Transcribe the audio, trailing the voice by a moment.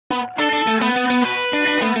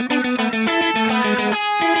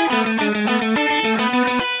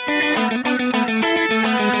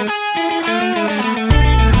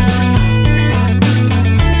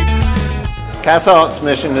CasArt's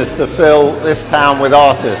mission is to fill this town with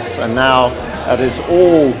artists, and now that is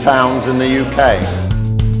all towns in the UK.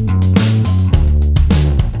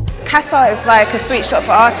 CasArt is like a sweet shop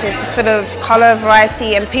for artists. It's full of colour,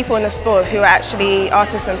 variety and people in the store who are actually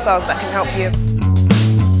artists themselves that can help you.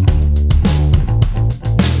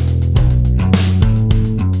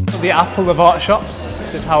 The apple of art shops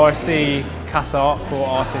is how I see CasArt for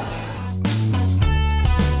artists.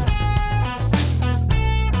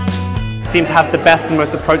 Seem to have the best and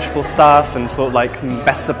most approachable staff and sort of like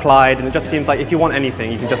best supplied, and it just seems like if you want anything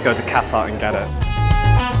you can just go to CasArt and get it.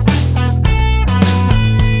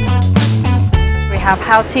 We have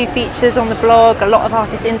how-to features on the blog, a lot of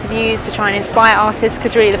artist interviews to try and inspire artists,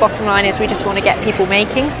 because really the bottom line is we just want to get people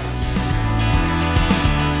making.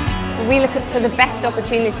 We look for the best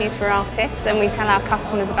opportunities for artists, and we tell our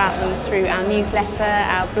customers about them through our newsletter,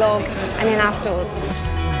 our blog and in our stores.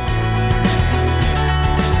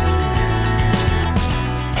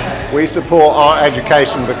 We support art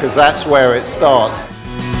education because that's where it starts.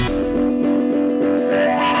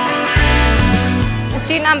 The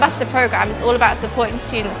Student Ambassador Programme is all about supporting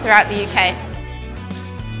students throughout the UK.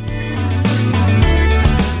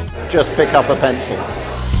 Just pick up a pencil.